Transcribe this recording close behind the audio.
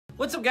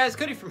What's up guys,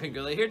 Cody from Pink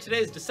Gorilla here. Today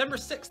is December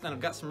 6th and I've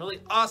got some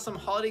really awesome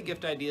holiday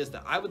gift ideas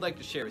that I would like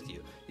to share with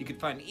you. You can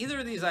find either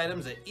of these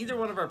items at either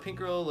one of our Pink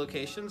Gorilla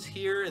locations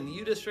here in the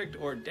U District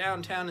or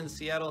downtown in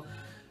Seattle.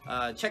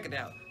 Check it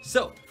out.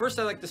 So first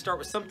I'd like to start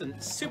with something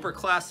super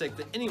classic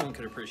that anyone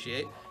could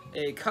appreciate.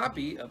 A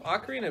copy of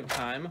Ocarina of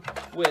Time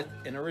with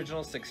an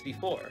original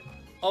 64.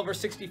 All of our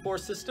 64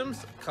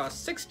 systems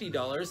cost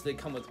 $60. They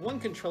come with one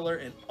controller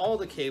and all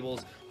the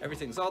cables.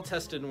 Everything's all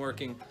tested and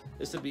working.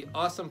 This would be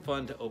awesome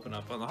fun to open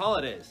up on the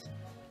holidays.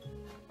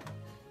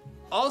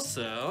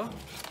 Also,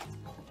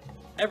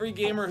 every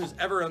gamer who's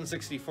ever owned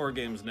 64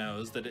 games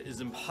knows that it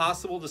is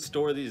impossible to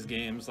store these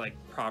games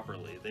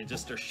properly. They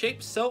just are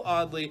shaped so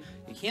oddly,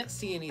 you can't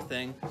see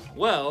anything.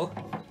 Well,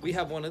 we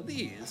have one of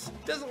these.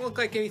 Doesn't look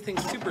like anything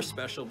super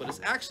special, but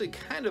it's actually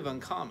kind of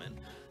uncommon.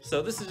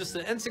 So this is just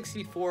an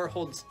N64,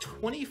 holds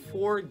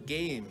 24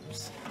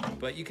 games,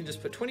 but you can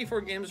just put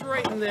 24 games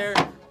right in there.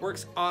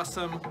 Works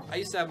awesome. I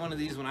used to have one of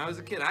these when I was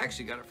a kid. I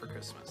actually got it for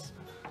Christmas.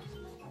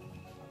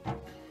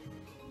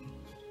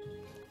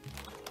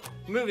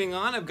 Moving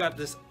on, I've got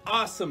this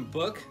awesome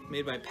book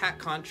made by Pat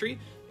Contri.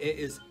 It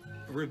is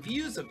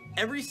reviews of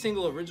every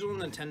single original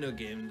Nintendo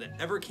game that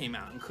ever came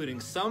out,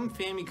 including some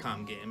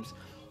Famicom games,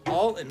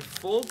 all in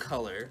full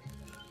color,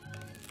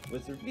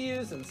 with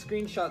reviews and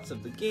screenshots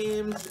of the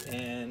games,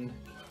 and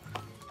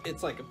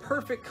it's like a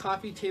perfect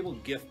coffee table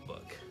gift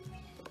book.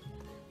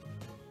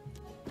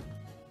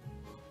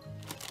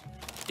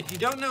 If you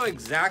don't know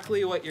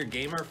exactly what your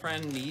gamer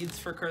friend needs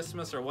for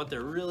Christmas or what they're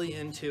really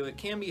into, it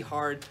can be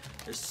hard.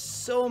 There's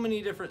so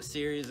many different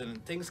series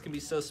and things can be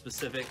so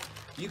specific.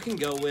 You can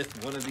go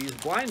with one of these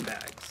blind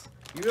bags.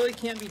 You really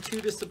can't be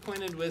too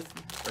disappointed with,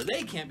 or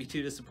they can't be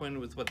too disappointed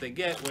with what they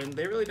get when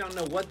they really don't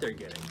know what they're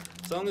getting.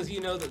 As long as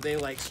you know that they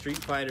like Street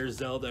Fighter,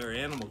 Zelda, or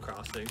Animal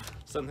Crossing,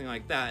 something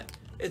like that,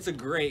 it's a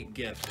great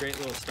gift, great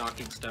little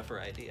stocking stuffer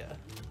idea.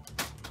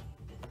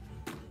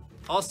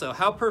 Also,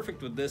 how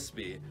perfect would this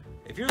be?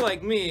 If you're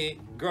like me,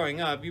 growing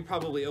up, you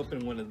probably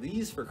opened one of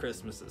these for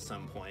Christmas at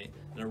some point,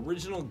 an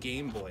original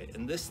Game Boy,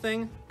 and this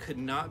thing could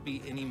not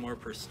be any more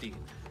pristine.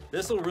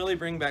 This will really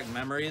bring back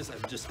memories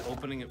of just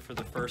opening it for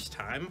the first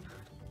time.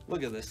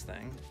 Look at this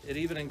thing. It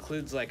even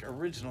includes like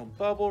original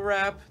bubble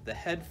wrap, the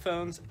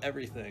headphones,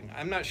 everything.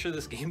 I'm not sure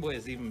this Game Boy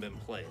has even been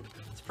played.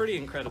 It's pretty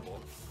incredible.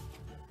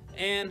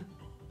 And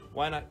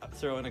why not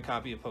throw in a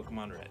copy of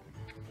Pokemon Red?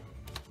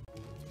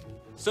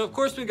 So of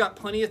course we've got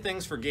plenty of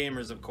things for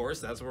gamers, of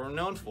course, that's what we're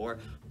known for,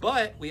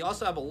 but we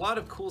also have a lot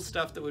of cool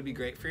stuff that would be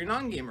great for your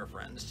non-gamer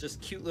friends. Just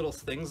cute little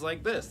things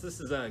like this. This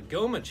is a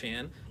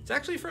Goma-chan. It's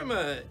actually from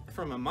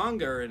a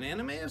manga or an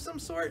anime of some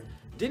sort.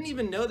 Didn't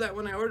even know that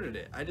when I ordered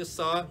it. I just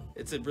saw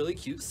it's a really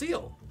cute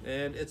seal,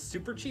 and it's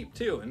super cheap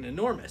too, and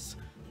enormous.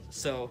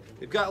 So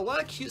we've got a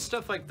lot of cute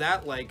stuff like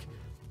that, like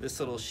this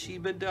little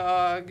Shiba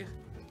dog,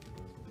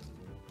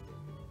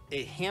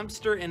 a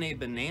hamster and a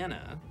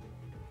banana,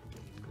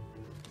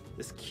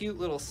 this cute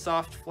little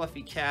soft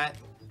fluffy cat,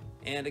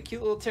 and a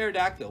cute little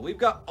pterodactyl. We've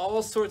got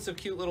all sorts of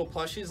cute little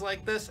plushies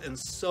like this and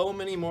so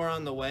many more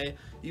on the way.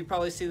 You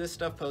probably see this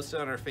stuff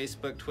posted on our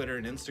Facebook, Twitter,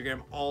 and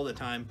Instagram all the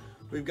time.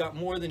 We've got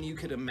more than you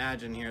could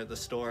imagine here at the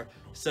store.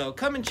 So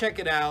come and check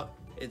it out.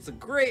 It's a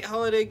great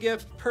holiday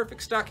gift,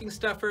 perfect stocking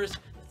stuffers.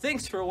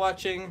 Thanks for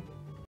watching.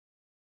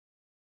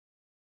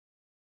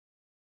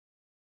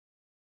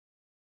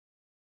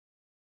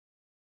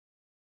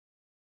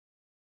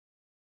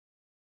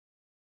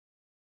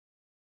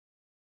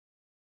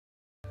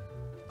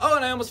 Oh,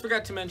 and I almost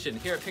forgot to mention,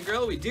 here at Pink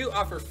Gorilla, we do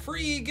offer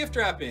free gift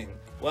wrapping.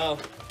 Well,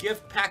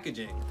 gift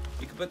packaging.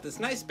 You can put this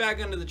nice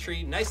bag under the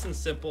tree, nice and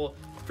simple,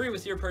 free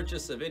with your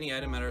purchase of any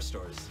item at our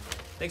stores.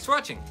 Thanks for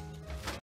watching.